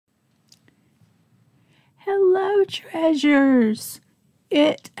Hello, treasures.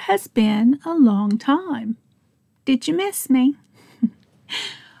 It has been a long time. Did you miss me?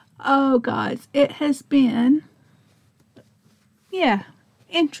 Oh, guys, it has been,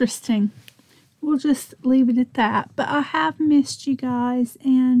 interesting. We'll just leave it at that. But I have missed you guys,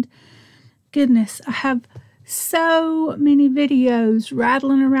 and goodness, I have so many videos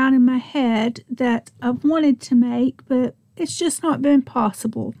rattling around in my head that I've wanted to make, but it's just not been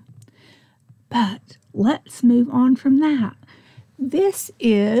possible. But let's move on from that. This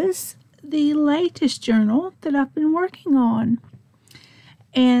is the latest journal that I've been working on.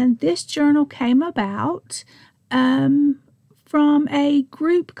 And this journal came about from a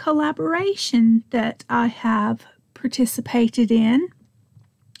group collaboration that I have participated in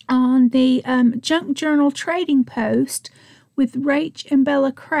on the Junk Journal Trading Post with Rach and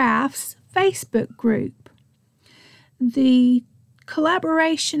Bella Crafts Facebook group. The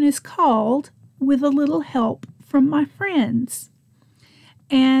collaboration is called With a Little Help from My Friends.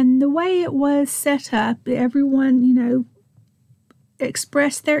 And the way it was set up, everyone,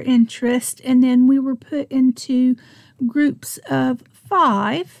 expressed their interest, and then we were put into groups of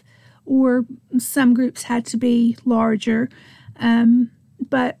 5, or some groups had to be larger,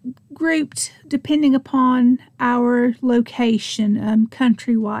 but grouped depending upon our location,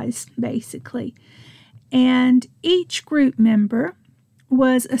 country-wise, basically. And each group member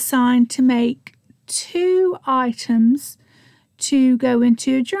was assigned to make 2 items to go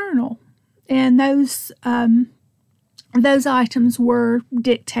into a journal. And those items were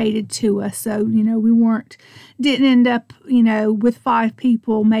dictated to us. So, we didn't end up, with 5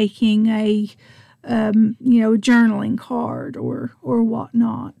 people making a journaling card or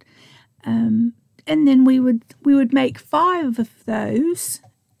whatnot. And then we would make 5 of those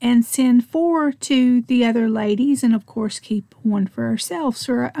and send 4 to the other ladies, and of course keep 1 for ourselves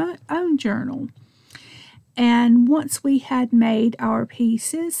for our own journal. And once we had made our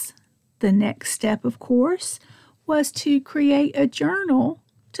pieces, the next step, of course, was to create a journal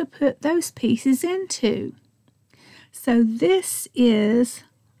to put those pieces into. So this is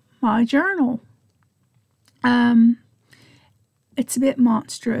my journal. It's a bit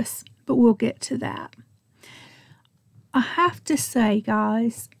monstrous, but we'll get to that. I have to say,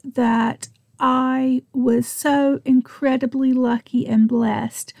 guys, that I was so incredibly lucky and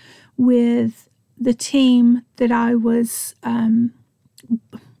blessed with the team that I was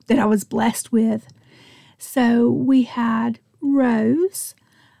blessed with. So we had Rose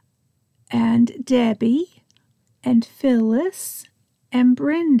and Debbie and Phyllis and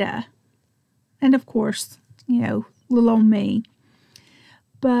Brenda, and of course, little old me.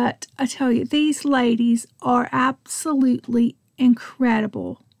 But I tell you, these ladies are absolutely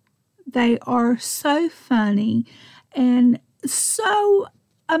incredible. They are so funny and so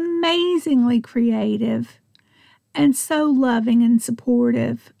amazingly creative and so loving and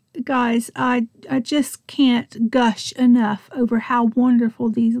supportive. Guys, I just can't gush enough over how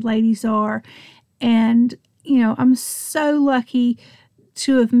wonderful these ladies are. And, I'm so lucky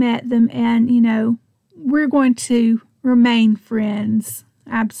to have met them, and, we're going to remain friends.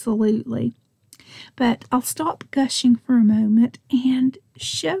 Absolutely. But I'll stop gushing for a moment and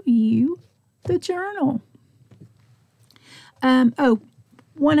show you the journal.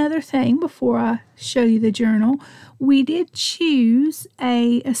 One other thing before I show you the journal. We did choose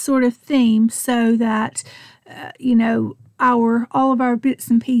a sort of theme so that, all of our bits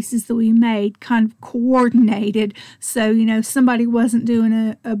and pieces that we made kind of coordinated. So, somebody wasn't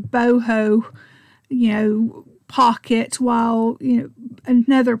doing a boho, pocket while,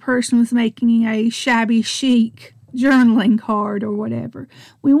 another person was making a shabby chic journaling card or whatever.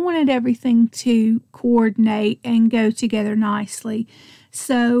 We wanted everything to coordinate and go together nicely.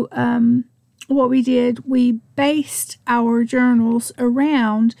 So, what we did, we based our journals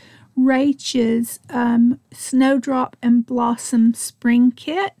around Rach's Snowdrop and Blossom Spring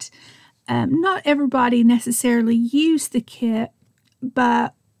Kit. Not everybody necessarily used the kit,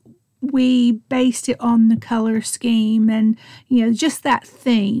 but we based it on the color scheme and, just that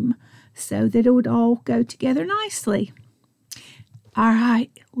theme so that it would all go together nicely. All right,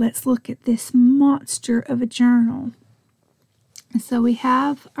 let's look at this monster of a journal. So we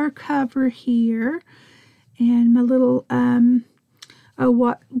have our cover here, and my little,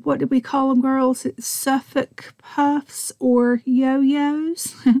 what do we call them, girls? It's Suffolk Puffs or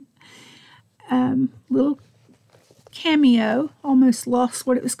yo-yos. Little cameo, almost lost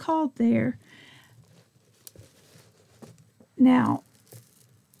what it was called there. Now,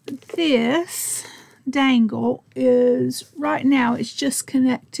 this dangle is, right now, it's just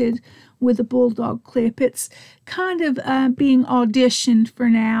connected with a bulldog clip. It's kind of being auditioned for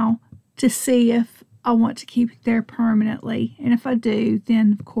now to see if I want to keep it there permanently. And if I do,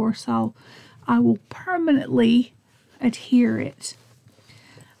 then of course I will permanently adhere it.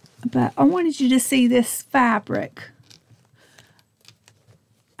 But I wanted you to see this fabric.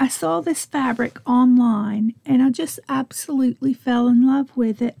 I saw this fabric online and I just absolutely fell in love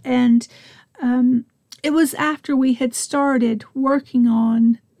with it. And it was after we had started working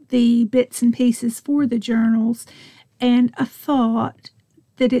on the bits and pieces for the journals, and I thought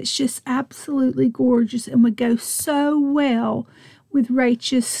that it's just absolutely gorgeous and would go so well with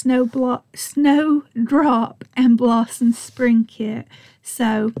Rach's Snowdrop and Blossom Spring Kit.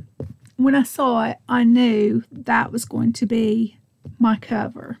 So when I saw it, I knew that was going to be my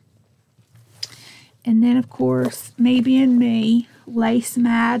cover. And then, of course, me being me, lace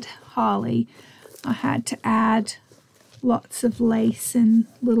mad Holly, I had to add lots of lace and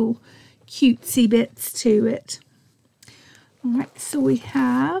little cutesy bits to it. All right, so we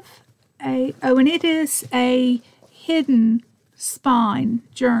have and it is a hidden spine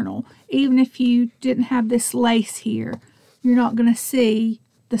journal. Even if you didn't have this lace here, you're not going to see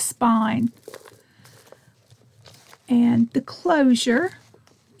the spine. And the closure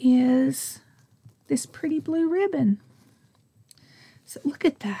is this pretty blue ribbon. So look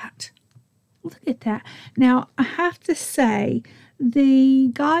at that. Look at that. Now, I have to say, the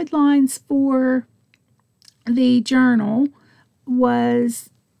guidelines for the journal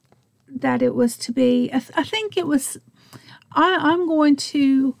was that it was to be, I think it was, I'm going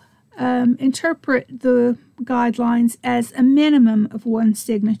to interpret the guidelines as a minimum of 1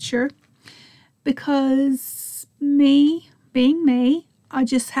 signature, because me, being me, I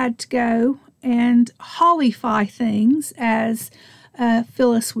just had to go and Hollyfy things, as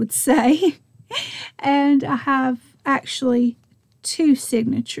Phyllis would say. And I have actually 2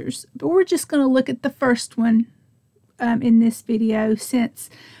 signatures, but we're just going to look at the first one in this video, since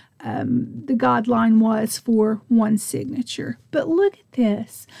the guideline was for 1 signature. But look at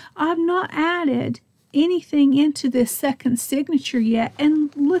this. I've not added anything into this second signature yet,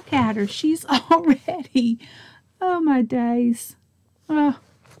 and look at her. She's already, oh my days. Oh.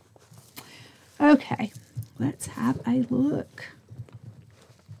 Okay, let's have a look.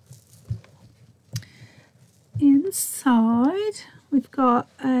 Inside, we've got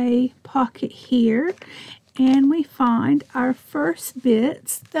a pocket here, and we find our first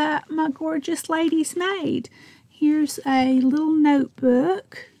bits that my gorgeous ladies made. Here's a little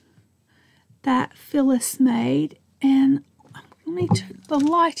notebook that Phyllis made, and the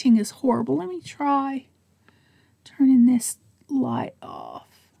lighting is horrible. Let me try turning this light off.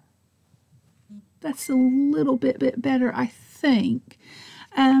 That's a little bit better, I think.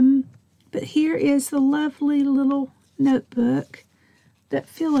 But here is the lovely little notebook that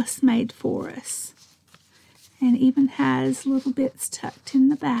Phyllis made for us. And even has little bits tucked in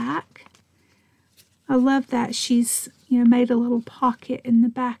the back. I love that she's, made a little pocket in the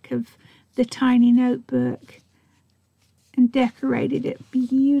back of the tiny notebook and decorated it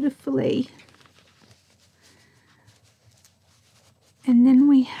beautifully. And then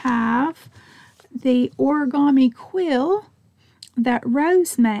we have the origami quill that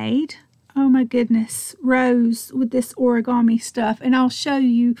Rose made. Oh my goodness, Rose with this origami stuff. And I'll show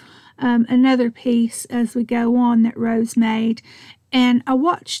you another piece as we go on that Rose made. And I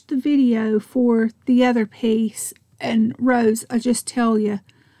watched the video for the other piece, and Rose, I just tell you,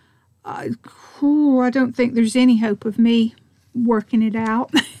 I don't think there's any hope of me working it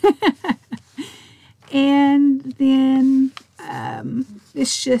out. And then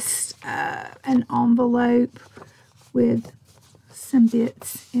it's just an envelope with some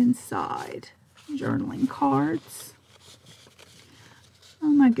bits inside. Journaling cards. Oh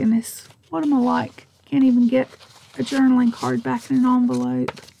my goodness, what am I like? Can't even get a journaling card back in an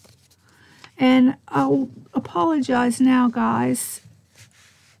envelope. And I'll apologize now, guys.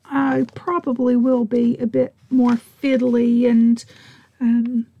 I probably will be a bit more fiddly and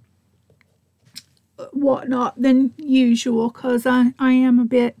whatnot than usual, because I am a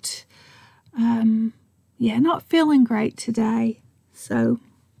bit, not feeling great today. So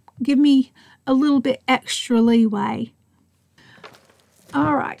give me a little bit extra leeway.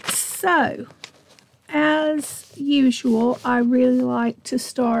 All right, so as usual, I really like to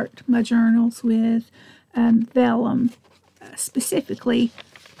start my journals with vellum, specifically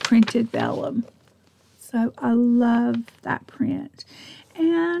printed vellum. So I love that print.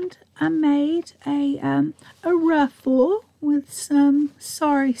 And I made a ruffle with some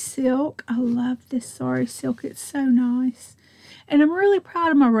sari silk. I love this sari silk. It's so nice. And I'm really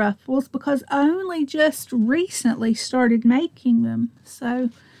proud of my ruffles because I only just recently started making them. So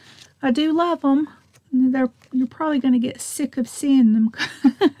I do love them. You're probably going to get sick of seeing them.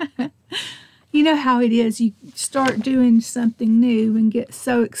 You know how it is. You start doing something new and get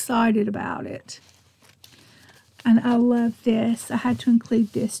so excited about it. And I love this. I had to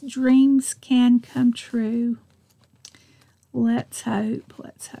include this. Dreams can come true. Let's hope.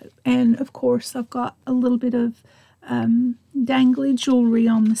 Let's hope. And, of course, I've got a little bit of dangly jewelry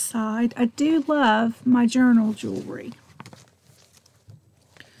on the side. I do love my journal jewelry.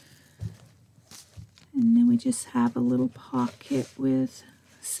 And then we just have a little pocket with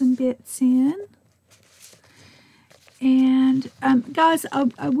some bits in. And, guys,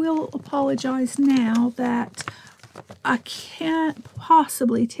 I will apologize now that I can't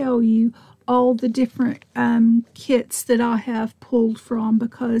possibly tell you all the different kits that I have pulled from,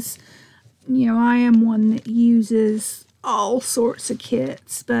 because, you know, I am one that uses all sorts of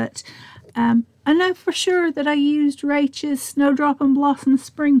kits. But I know for sure that I used Rach's Snowdrop and Blossom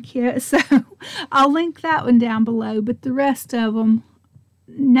Spring kit, so I'll link that one down below. But the rest of them,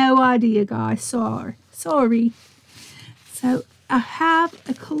 no idea, guys. Sorry. So I have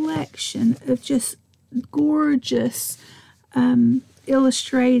a collection of just gorgeous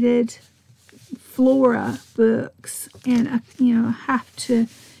illustrated flora books, and I have to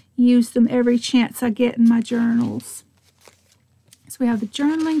use them every chance I get in my journals. So we have a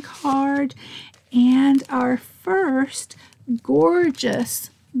journaling card and our first gorgeous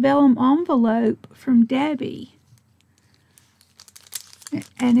vellum envelope from Debbie,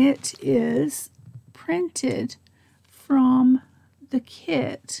 and it is printed from the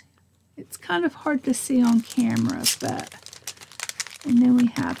kit. It's kind of hard to see on camera, and then we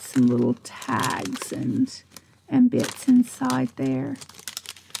have some little tags and bits inside there.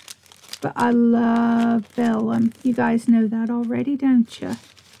 But I love vellum. You guys know that already, don't you?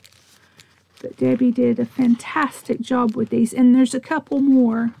 But Debbie did a fantastic job with these, and there's a couple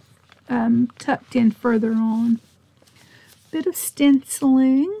more tucked in further on. Bit of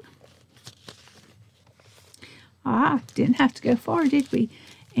stenciling. Didn't have to go far, did we?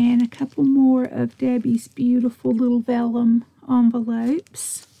 And a couple more of Debbie's beautiful little vellum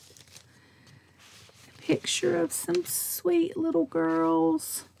envelopes. A picture of some sweet little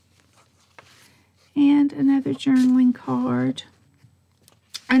girls. And another journaling card.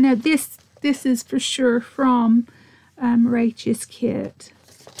 I know this is for sure from Rach's kit.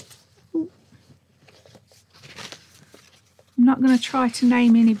 Ooh. I'm not going to try to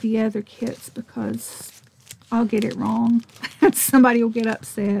name any of the other kits because I'll get it wrong. Somebody will get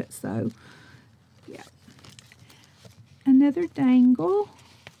upset. So, yeah. Another dangle.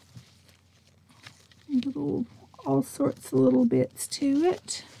 All sorts of little bits to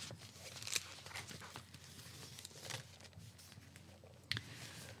it.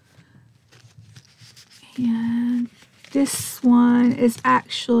 And this one is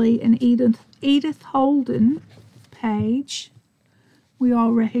actually an Edith Holden page. We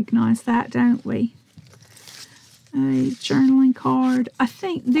all recognize that, don't we? A journaling card. I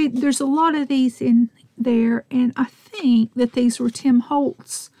think there's a lot of these in there, and I think that these were Tim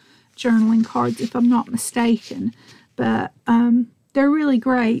Holtz journaling cards, if I'm not mistaken. But they're really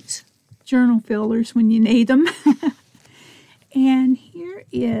great journal fillers when you need them. And here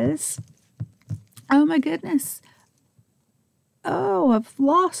is, oh my goodness. Oh, I've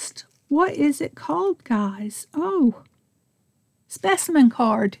lost. What is it called, guys? Oh, specimen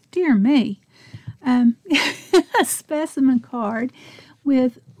card. Dear me. A specimen card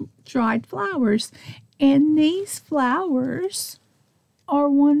with dried flowers. And these flowers are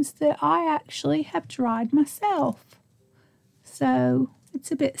ones that I actually have dried myself. So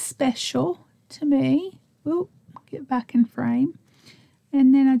it's a bit special to me. Oop, get back in frame.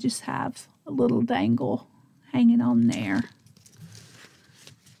 And then I just have a little dangle hanging on there.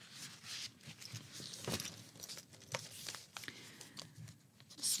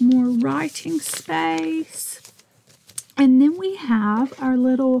 Some more writing space. And then we have our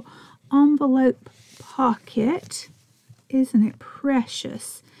little envelope pocket. Isn't it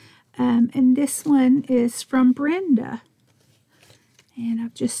precious? And this one is from Brenda. And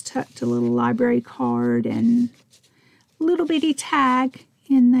I've just tucked a little library card and a little bitty tag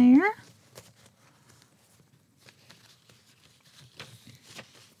in there.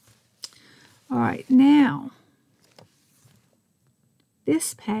 All right, now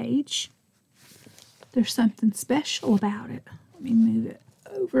this page, there's something special about it. Let me move it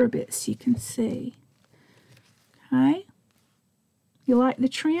over a bit so you can see. Okay. You like the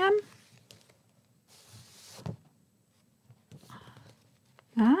trim?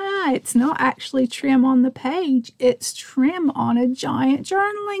 It's not actually trim on the page. It's trim on a giant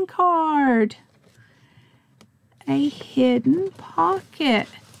journaling card. A hidden pocket.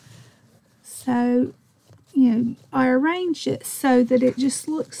 So, I arranged it so that it just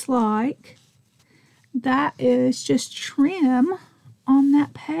looks like that is just trim on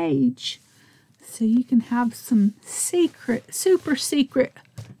that page. So you can have some secret, super secret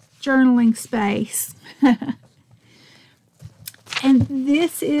journaling space. And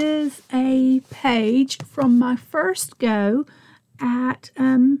this is a page from my first go at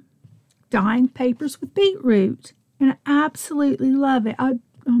dyeing papers with beetroot. And I absolutely love it. Oh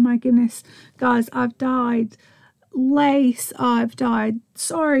my goodness, guys, I've dyed lace, I've dyed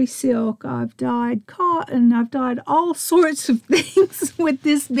sari silk, I've dyed cotton, I've dyed all sorts of things with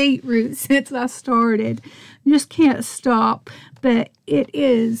this beetroot since I started. Just can't stop, but it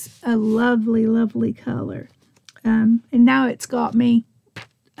is a lovely, lovely color. And now it's got me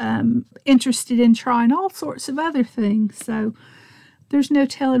interested in trying all sorts of other things, so there's no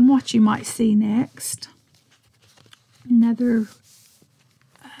telling what you might see next. Another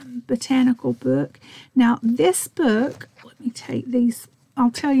botanical book. Now this book, let me take these,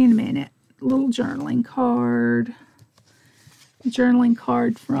 I'll tell you in a minute. A little journaling card. A journaling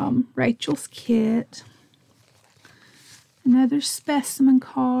card from Rachel's Kit. Another specimen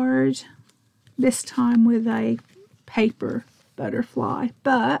card. This time with a paper butterfly,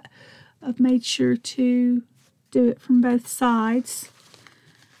 but I've made sure to do it from both sides.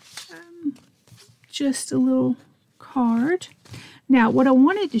 Just a little card. Now, what I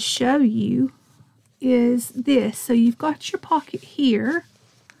wanted to show you is this. So you've got your pocket here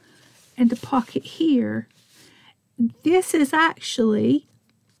and the pocket here. This is actually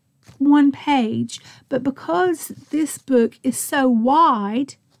one page, but because this book is so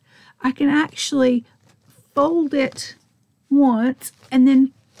wide, I can actually fold it once and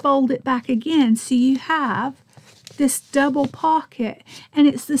then fold it back again. So you have this double pocket, and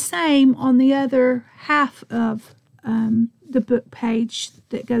it's the same on the other half of the book page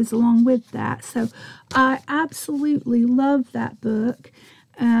that goes along with that. So I absolutely love that book.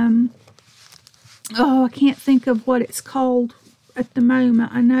 Oh, I can't think of what it's called at the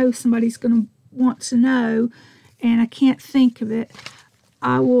moment. I know somebody's going to want to know, and I can't think of it.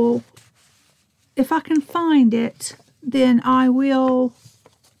 I will, if I can find it, then I will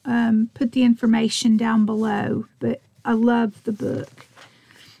put the information down below. But I love the book.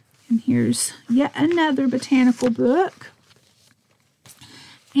 And here's yet another botanical book.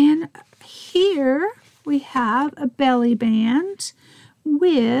 And here we have a belly band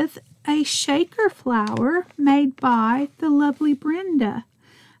with a shaker flower made by the lovely Brenda.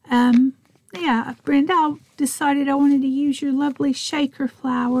 Yeah, Brenda, I decided I wanted to use your lovely shaker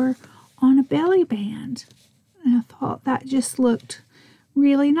flower on a belly band. And I thought that just looked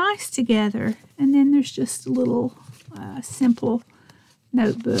really nice together. And then there's just a little simple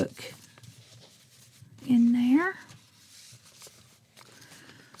notebook in there.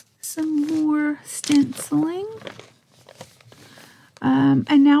 Some more stenciling.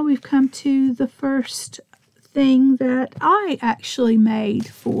 And now we've come to the first thing that I actually made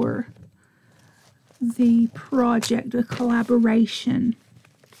for the project, the collaboration.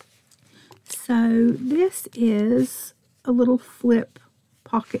 So this is a little flip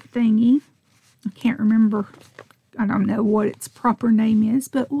pocket thingy. I can't remember, I don't know what its proper name is,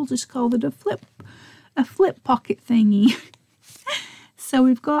 but we'll just call it a flip pocket thingy. So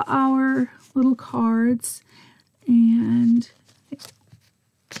we've got our little cards, and it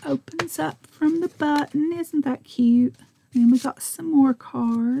opens up from the button. Isn't that cute? And we got some more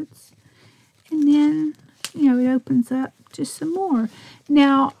cards, and then, you know, it opens up to some more.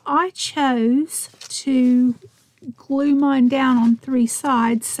 Now, I chose to glue mine down on 3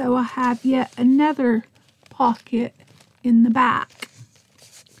 sides, so I have yet another pocket in the back.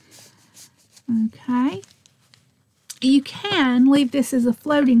 Okay. You can leave this as a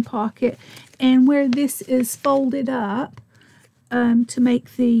floating pocket, and where this is folded up to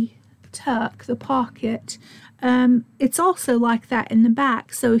make the tuck, the pocket, it's also like that in the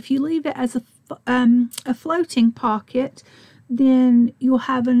back. So if you leave it as a floating pocket, then you'll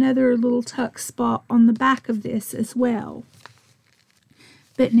have another little tuck spot on the back of this as well.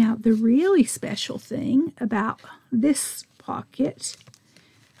 But now the really special thing about this pocket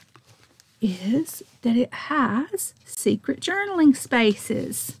is that it has secret journaling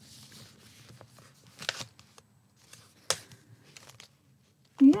spaces.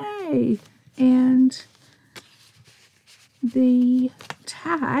 Yay! And the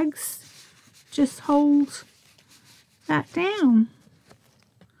tags just hold that down.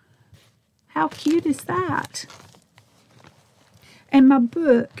 How cute is that? And my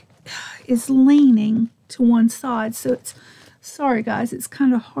book is leaning to one side, so it's, sorry guys, it's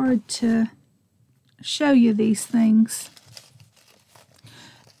kind of hard to show you these things.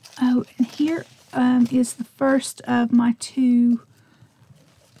 Oh, and here is the first of my 2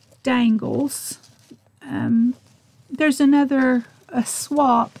 dangles. there's another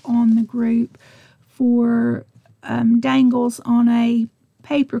swap on the group for dangles on a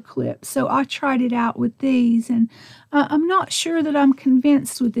paper clip. So I tried it out with these, and I'm not sure that I'm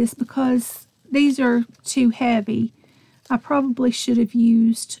convinced with this because these are too heavy. I probably should have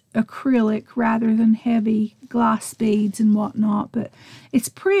used acrylic rather than heavy glass beads and whatnot, but it's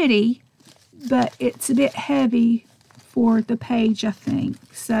pretty, but it's a bit heavy for the page, I think.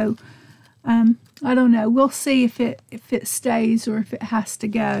 So I don't know. We'll see if it stays or if it has to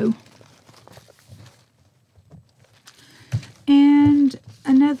go. And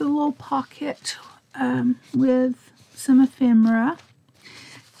another little pocket with some ephemera.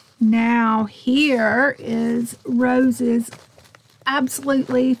 Now here is Rose's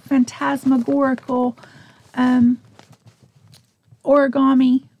absolutely phantasmagorical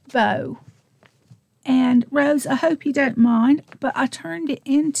origami bow. And Rose, I hope you don't mind, but I turned it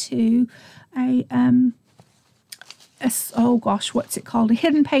into a oh gosh, what's it called? A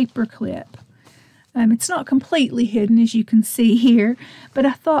hidden paper clip. It's not completely hidden, as you can see here, but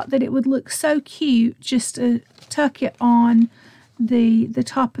I thought that it would look so cute just to tuck it on the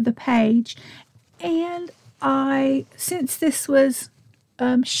top of the page. And since this was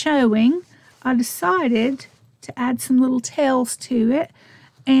showing, I decided to add some little tails to it,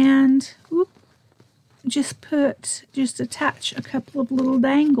 and just attach a couple of little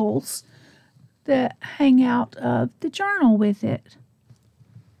dangles that hang out of the journal with it.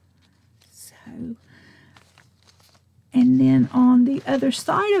 So, and then on the other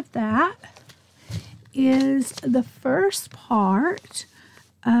side of that is the first part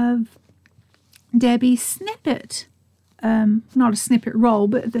of Debbie's snippet. Not a snippet roll,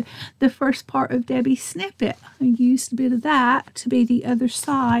 but the first part of Debbie's snippet. I used a bit of that to be the other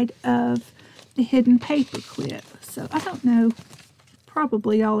side of the hidden paper clip. So I don't know,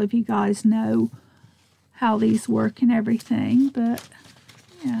 probably all of you guys know how these work and everything, but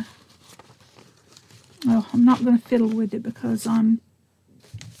yeah. Well, I'm not going to fiddle with it because I'm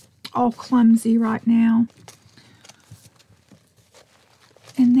all clumsy right now.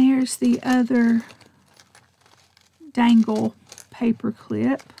 And there's the other dangle paper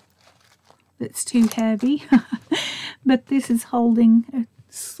clip that's too heavy. But this is holding a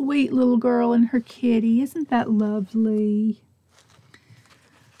sweet little girl and her kitty. Isn't that lovely?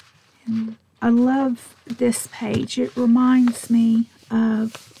 And I love this page. It reminds me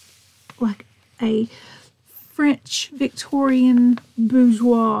of like a French Victorian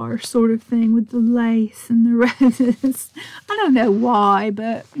bourgeois sort of thing with the lace and the roses. I don't know why,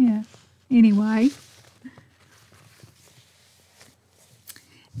 but yeah. Anyway,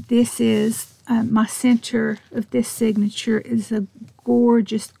 this is my center of this signature is a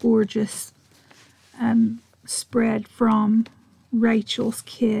gorgeous, gorgeous spread from Rachel's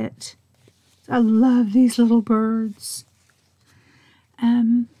kit. I love these little birds.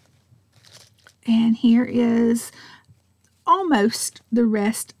 And here is almost the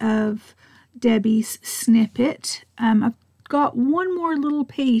rest of Debbie's snippet. I've got one more little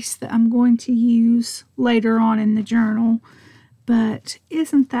piece that I'm going to use later on in the journal, but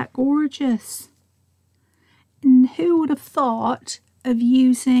isn't that gorgeous? And who would have thought of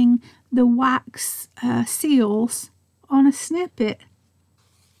using the wax seals on a snippet?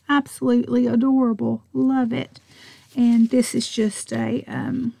 Absolutely adorable. Love it. And this is just a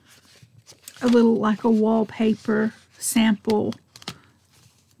little like a wallpaper sample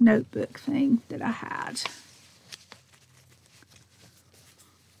notebook thing that I had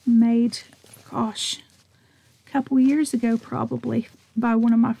made, gosh, a couple years ago probably by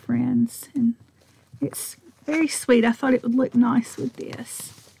one of my friends, and it's very sweet. I thought it would look nice with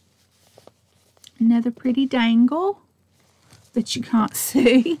this. Another pretty dangle that you can't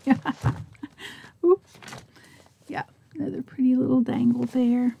see. Oop. Yeah, another pretty little dangle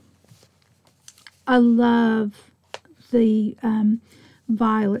there. I love the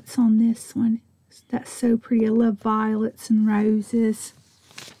violets on this one. That's so pretty. I love violets and roses.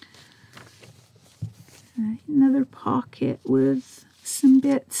 Another pocket with some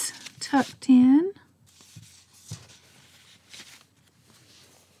bits tucked in.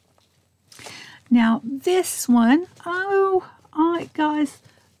 Now this one, guys,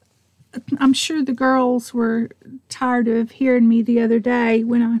 I'm sure the girls were tired of hearing me the other day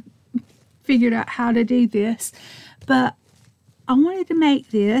when I figured out how to do this, but I wanted to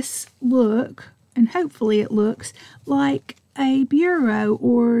make this look, and hopefully it looks like a bureau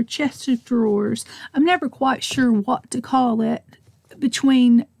or chest of drawers. I'm never quite sure what to call it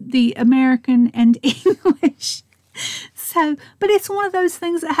between the American and English. So, but it's one of those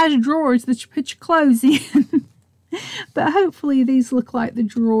things that has drawers that you put your clothes in. But hopefully these look like the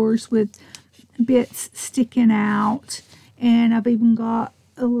drawers with bits sticking out. And I've even got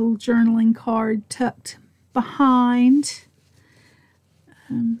a little journaling card tucked behind.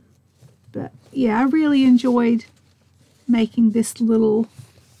 But yeah, I really enjoyed making this little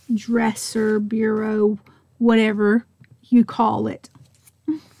dresser, bureau, whatever you call it.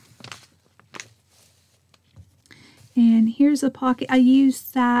 And here's a pocket. I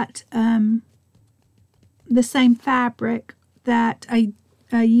used that, the same fabric that I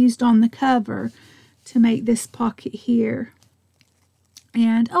used on the cover to make this pocket here.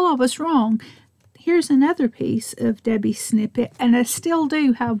 And, oh, I was wrong. Here's another piece of Debbie Snippet, and I still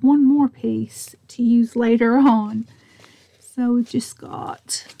do have one more piece to use later on. So we've just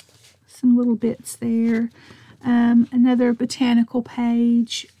got some little bits there. Another botanical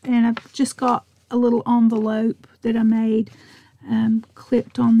page, and I've just got a little envelope that I made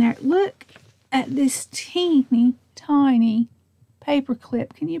clipped on there. Look at this teeny tiny paper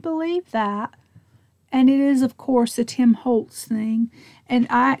clip. Can you believe that? And it is, of course, a Tim Holtz thing. And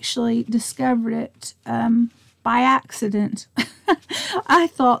I actually discovered it by accident. I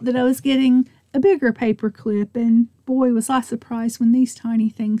thought that I was getting a bigger paper clip, and boy, was I surprised when these tiny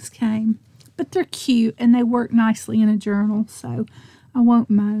things came. But they're cute, and they work nicely in a journal, so I won't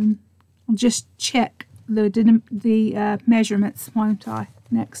moan. I'll just check the measurements, won't I,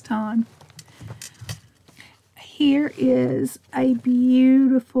 next time. Here is a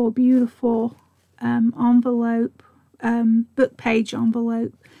beautiful, beautiful envelope, book page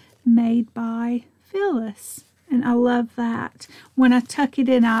envelope made by Phyllis. And I love that. When I tuck it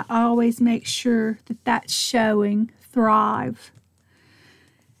in, I always make sure that that's showing Thrive.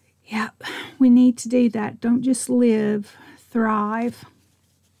 Yep, we need to do that. Don't just live, thrive.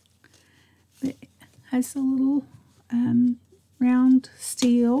 It has a little round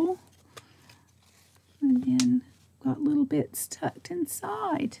steel. And then got little bits tucked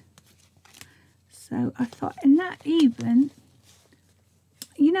inside. So I thought, and not even,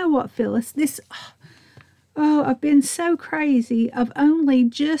 you know what, Phyllis, I've been so crazy. I've only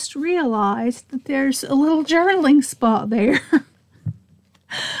just realized that there's a little journaling spot there.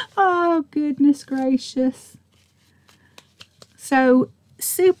 Oh, goodness gracious. So,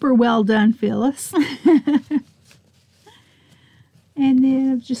 super well done, Phyllis. And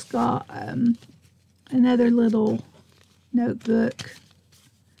then I've just got another little notebook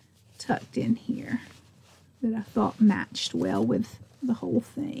tucked in here that I thought matched well with the whole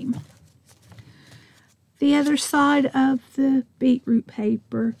theme. The other side of the beetroot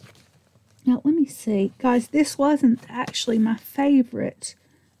paper. Now, let me see. Guys, this wasn't actually my favorite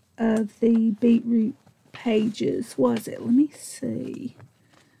of the beetroot pages, was it? Let me see.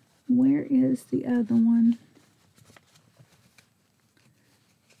 Where is the other one?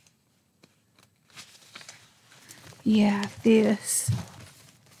 Yeah, this.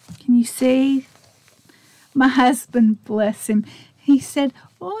 Can you see? My husband, bless him, he said,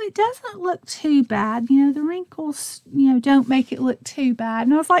 well, it doesn't look too bad. You know, the wrinkles, you know, don't make it look too bad.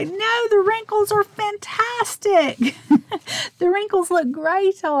 And I was like, no, the wrinkles are fantastic. The wrinkles look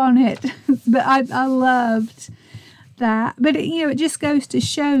great on it. But I loved that. But, you know, it just goes to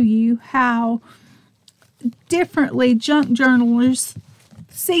show you how differently junk journalers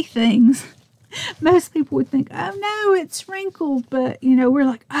see things. Most people would think, oh, no, it's wrinkled. But, you know, we're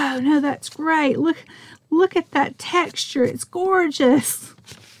like, oh, no, that's great. Look at that texture. It's gorgeous.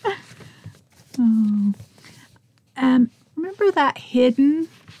 Oh. Remember that hidden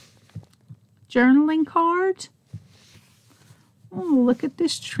journaling card? Oh, look at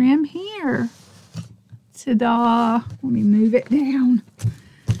this trim here. Ta-da. Let me move it down.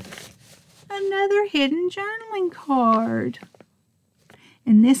 Another hidden journaling card.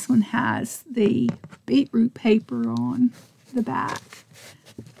 And this one has the beetroot paper on the back.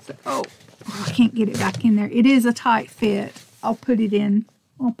 So, oh, I can't get it back in there. It is a tight fit. I'll put it in.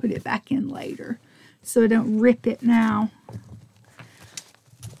 I'll put it back in later so I don't rip it now.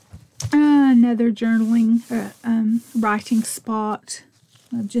 Another journaling, writing spot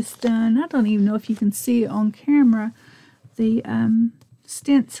I've just done. I don't even know if you can see it on camera. The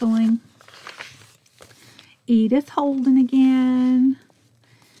stenciling. Edith Holden again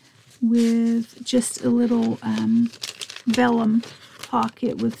with just a little vellum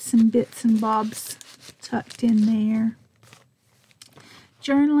pocket with some bits and bobs tucked in there.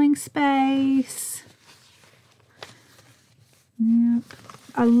 Journaling space. Yep.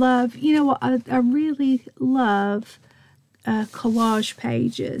 I love, you know what, I really love collage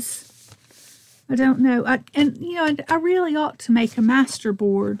pages. I don't know. I really ought to make a master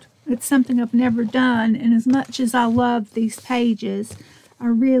board. It's something I've never done, and as much as I love these pages, I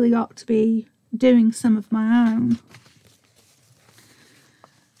really ought to be doing some of my own.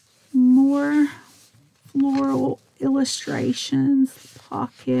 More more floral illustrations.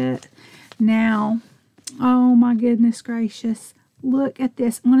 Pocket. Now, oh my goodness gracious. Look at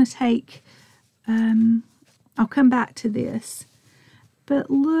this. I'm going to take, I'll come back to this. But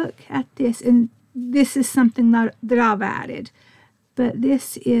look at this. And this is something that I've added. But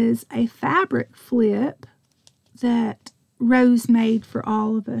this is a fabric flip that Rose made for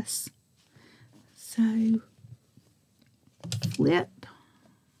all of us. So, flip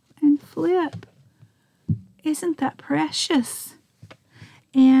and flip. Isn't that precious?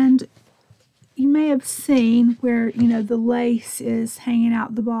 And you may have seen where, you know, the lace is hanging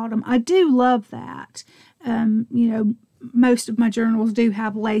out the bottom. I do love that. You know, most of my journals do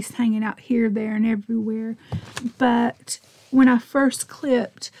have lace hanging out here, there, and everywhere. But when I first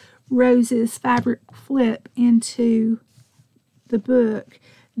clipped Rose's fabric flip into the book,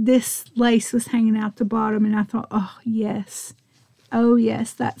 this lace was hanging out the bottom, and I thought, oh, yes. Oh,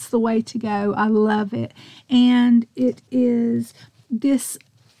 yes, that's the way to go. I love it. And it is, this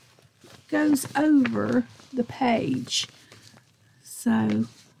goes over the page. So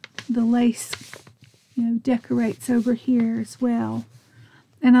the lace, you know, decorates over here as well.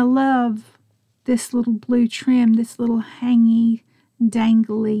 And I love this little blue trim, this little hangy,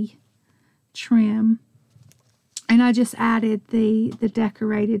 dangly trim. And I just added the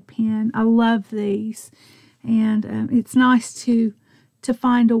decorated pin. I love these. And it's nice to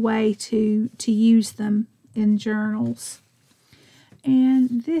find a way to use them in journals.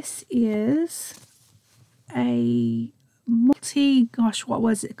 And this is a what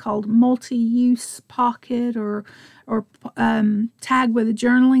was it called? Multi-use pocket or tag with a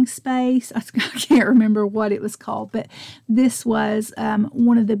journaling space. I can't remember what it was called, but this was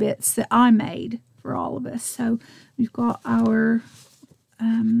one of the bits that I made for all of us. So we've got our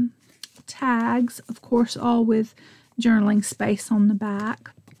tags, of course, all with journaling space on the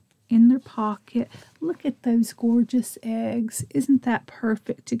back in their pocket. Look at those gorgeous eggs. Isn't that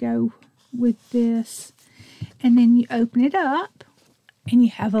perfect to go with this? And then you open it up and you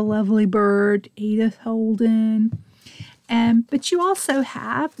have a lovely bird, Edith Holden. But you also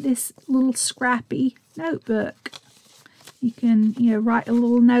have this little scrappy notebook. You can, you know, write a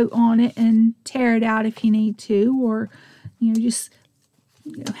little note on it and tear it out if you need to, or, you know, just,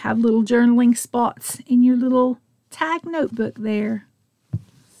 you know, have little journaling spots in your little tag notebook there.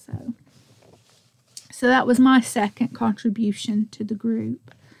 So that was my second contribution to the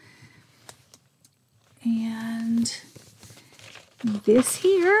group. And this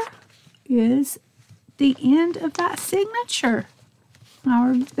here is the end of that signature,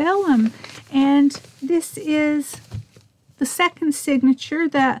 our vellum. And this is the second signature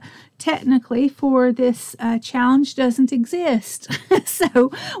that technically for this challenge doesn't exist.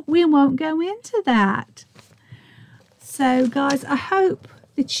 So we won't go into that. So guys, I hope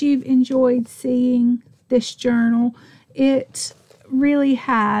that you've enjoyed seeing this journal. It really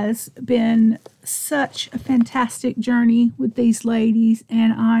has been such a fantastic journey with these ladies,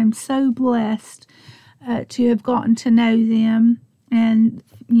 and I'm so blessed to have gotten to know them, and,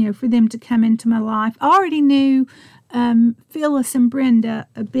 you know, for them to come into my life. I already knew Phyllis and Brenda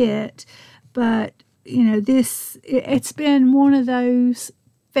a bit, but, you know, it's been one of those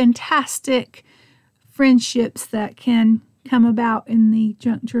fantastic friendships that can come about in the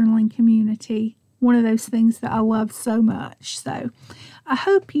junk journaling community. One of those things that I love so much. So I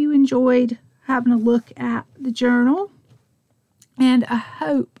hope you enjoyed having a look at the journal, and I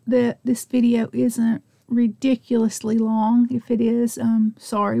hope that this video isn't ridiculously long. If it is, I'm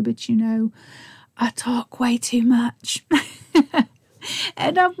sorry, but you know, I talk way too much.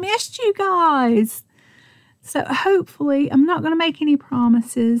 And I've missed you guys. So hopefully, I'm not going to make any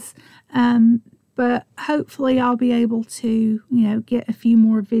promises, but hopefully I'll be able to, you know, get a few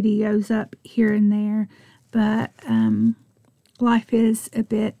more videos up here and there. But life is a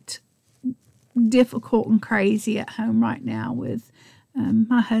bit difficult and crazy at home right now with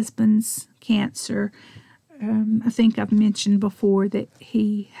my husband's cancer. I think I've mentioned before that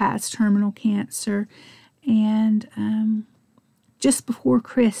he has terminal cancer. And just before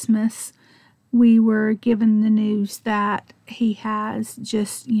Christmas, we were given the news that he has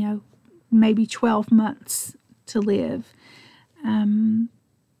just, you know, maybe 12 months to live. And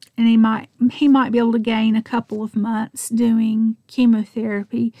he might be able to gain a couple of months doing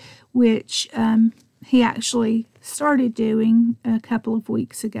chemotherapy, which he actually started doing a couple of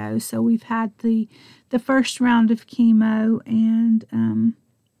weeks ago. So we've had the first round of chemo, and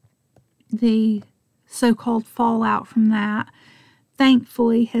the so-called fallout from that,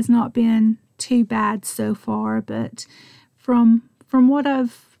 thankfully, has not been too bad so far. But from what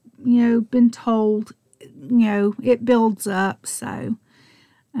I've, you know, been told, you know, it builds up. So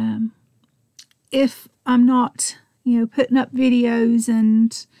if I'm not, putting up videos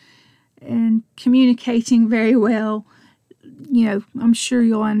and communicating very well, I'm sure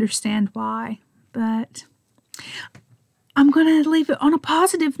you'll understand why. But I'm going to leave it on a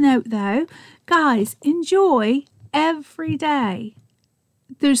positive note, though. Guys, enjoy every day.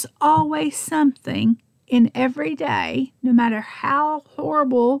 There's always something in every day, no matter how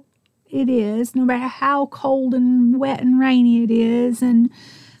horrible it is, no matter how cold and wet and rainy it is, and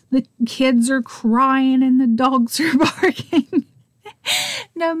the kids are crying and the dogs are barking.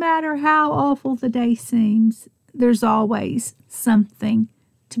 No matter how awful the day seems, there's always something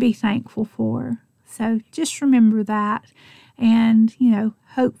to be thankful for. So just remember that, and,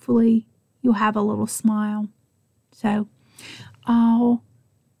 hopefully you'll have a little smile. So I'll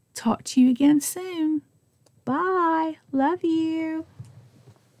talk to you again soon. Bye. Love you.